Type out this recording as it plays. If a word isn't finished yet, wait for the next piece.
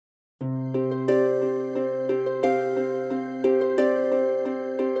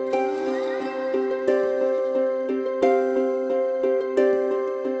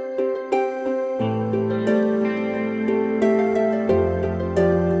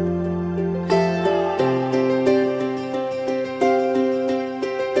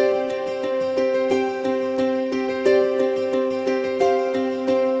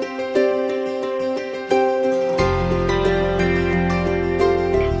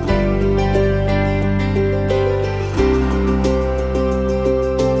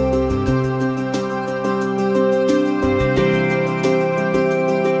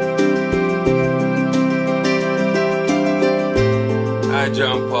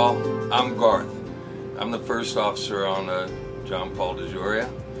all, I'm Garth. I'm the first officer on John Paul DeJoria,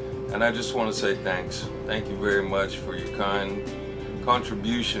 and I just want to say thanks. Thank you very much for your kind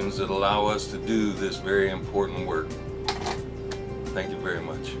contributions that allow us to do this very important work. Thank you very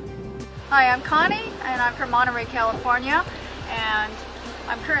much. Hi, I'm Connie, and I'm from Monterey, California, and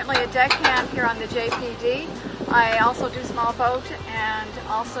I'm currently a deckhand here on the JPD. I also do small boat and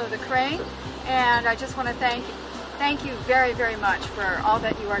also the crane, and I just want to thank you very, very much for all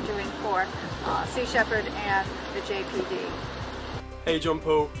that you are doing for Sea Shepherd and the JPD. Hey John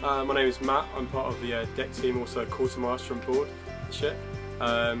Paul, my name is Matt. I'm part of the deck team, also a quartermaster on board the ship.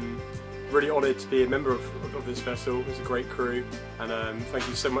 Really honoured to be a member of this vessel. It's a great crew, and thank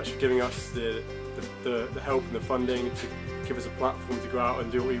you so much for giving us the help and the funding to give us a platform to go out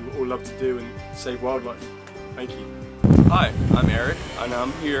and do what we all love to do and save wildlife. Thank you. Hi, I'm Eric, and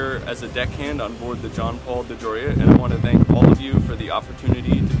I'm here as a deckhand on board the John Paul DeJoria, and I want to thank all of you for the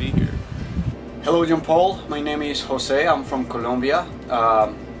opportunity to be here. Hello John Paul, my name is Jose, I'm from Colombia.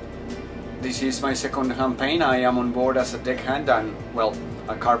 This is my second campaign. I am on board as a deckhand and, well,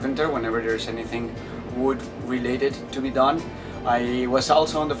 a carpenter whenever there's anything wood related to be done. I was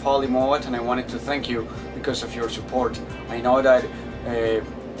also on the Folly Mowat, and I wanted to thank you because of your support. I know that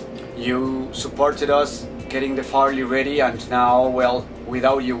you supported us getting the Farley ready, and now, well,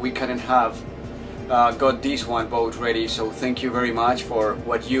 without you we couldn't have got this one boat ready. So thank you very much for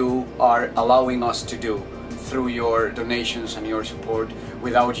what you are allowing us to do through your donations and your support.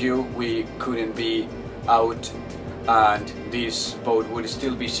 Without you we couldn't be out, and this boat would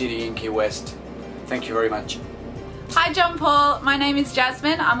still be sitting in Key West. Thank you very much. Hi John Paul, my name is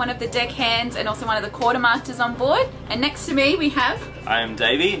Jasmine. I'm one of the deckhands and also one of the quartermasters on board, and next to me we have... I am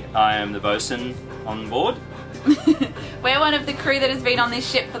Davey, I am the bosun on board. We're one of the crew that has been on this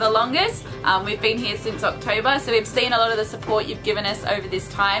ship for the longest. We've been here since October, so we've seen a lot of the support you've given us over this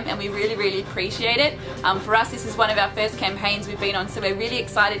time, and we really, really appreciate it. For us, this is one of our first campaigns we've been on, so we're really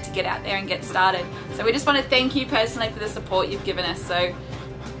excited to get out there and get started. So we just want to thank you personally for the support you've given us. So,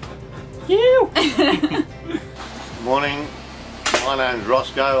 Morning, my name's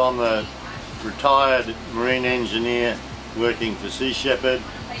Roscoe. I'm a retired marine engineer working for Sea Shepherd,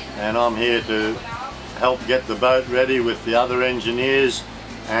 and I'm here to help get the boat ready with the other engineers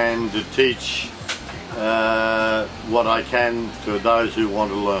and to teach what I can to those who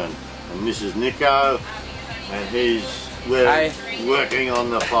want to learn. And this is Nico, and we're working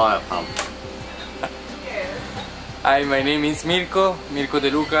on the fire pump. Hi, my name is Mirko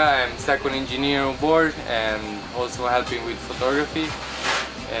De Luca. I'm second engineer on board and also helping with photography,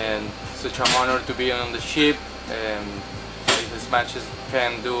 and such an honor to be on the ship and as much as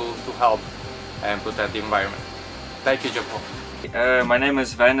can do to help and protect the environment. Thank you, John Paul. My name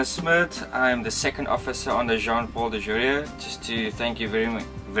is Werner Smit. I'm the second officer on the John Paul DeJoria. Just to thank you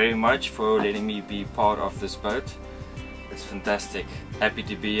very much for letting me be part of this boat. It's fantastic. Happy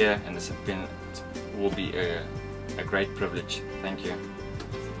to be here, and it will be a great privilege. Thank you.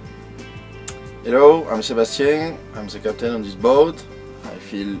 Hello, I'm Sébastien. I'm the captain on this boat. I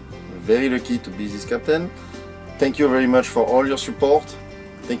feel very lucky to be this captain. Thank you very much for all your support.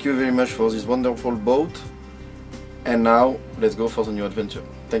 Thank you very much for this wonderful boat. And now, let's go for the new adventure.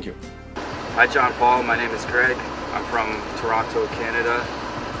 Thank you. Hi John Paul, my name is Greg. I'm from Toronto, Canada.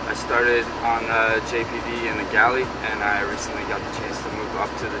 I started on JPD in the galley, and I recently got the chance to move up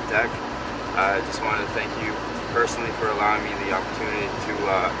to the deck. I just wanted to thank you personally for allowing me the opportunity to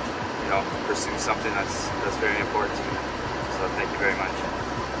pursue something that's very important to me. So thank you very much.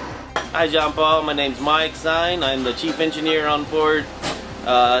 Hi John Paul, my name's Mike Zine. I'm the chief engineer on board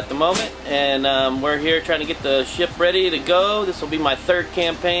at the moment, and we're here trying to get the ship ready to go. This will be my third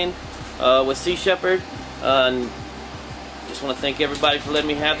campaign with Sea Shepherd, and just want to thank everybody for letting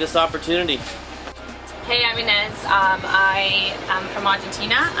me have this opportunity. Hey, I'm Inez. I am from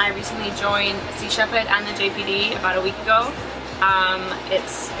Argentina. I recently joined Sea Shepherd and the JPD about a week ago.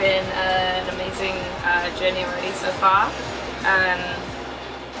 It's been an amazing journey already so far.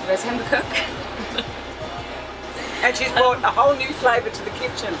 Where's him the cook? And she's brought a whole new flavour to the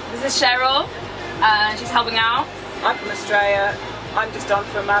kitchen. This is Cheryl. She's helping out. I'm from Australia. I'm just on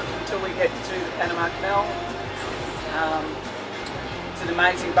for a month until we get to the Panama Canal. It's an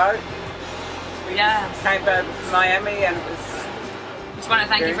amazing boat. We came over from Miami, and it was... Just want to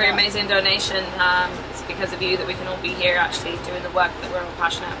thank you for your amazing donation. It's because of you that we can all be here actually doing the work that we're all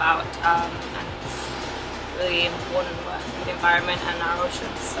passionate about, and it's really important work for the environment and our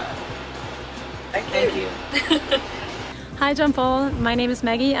oceans. So thank you. Hi John Paul, my name is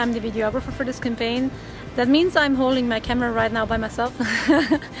Maggie. I'm the videographer for this campaign. That means I'm holding my camera right now by myself.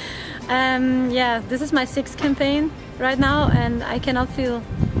 Yeah, this is my 6th campaign right now, and I cannot feel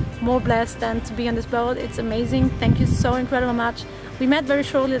more blessed than to be on this boat. It's amazing. Thank you so incredibly much. We met very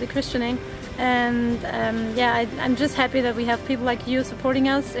shortly at the christening, and yeah, I'm just happy that we have people like you supporting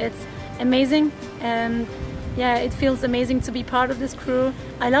us. It's amazing, and yeah, it feels amazing to be part of this crew.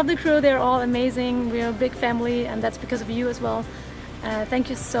 I love the crew, they're all amazing. We're a big family, and that's because of you as well. Thank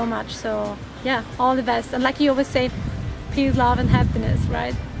you so much. So yeah, all the best, and like you always say, peace, love and happiness,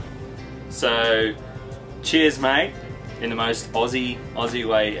 right? So cheers, mate, in the most Aussie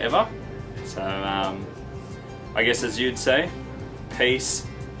way ever. So I guess as you'd say, peace,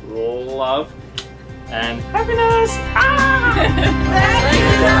 love and happiness. Ah!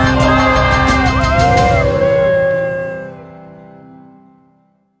 Thank you.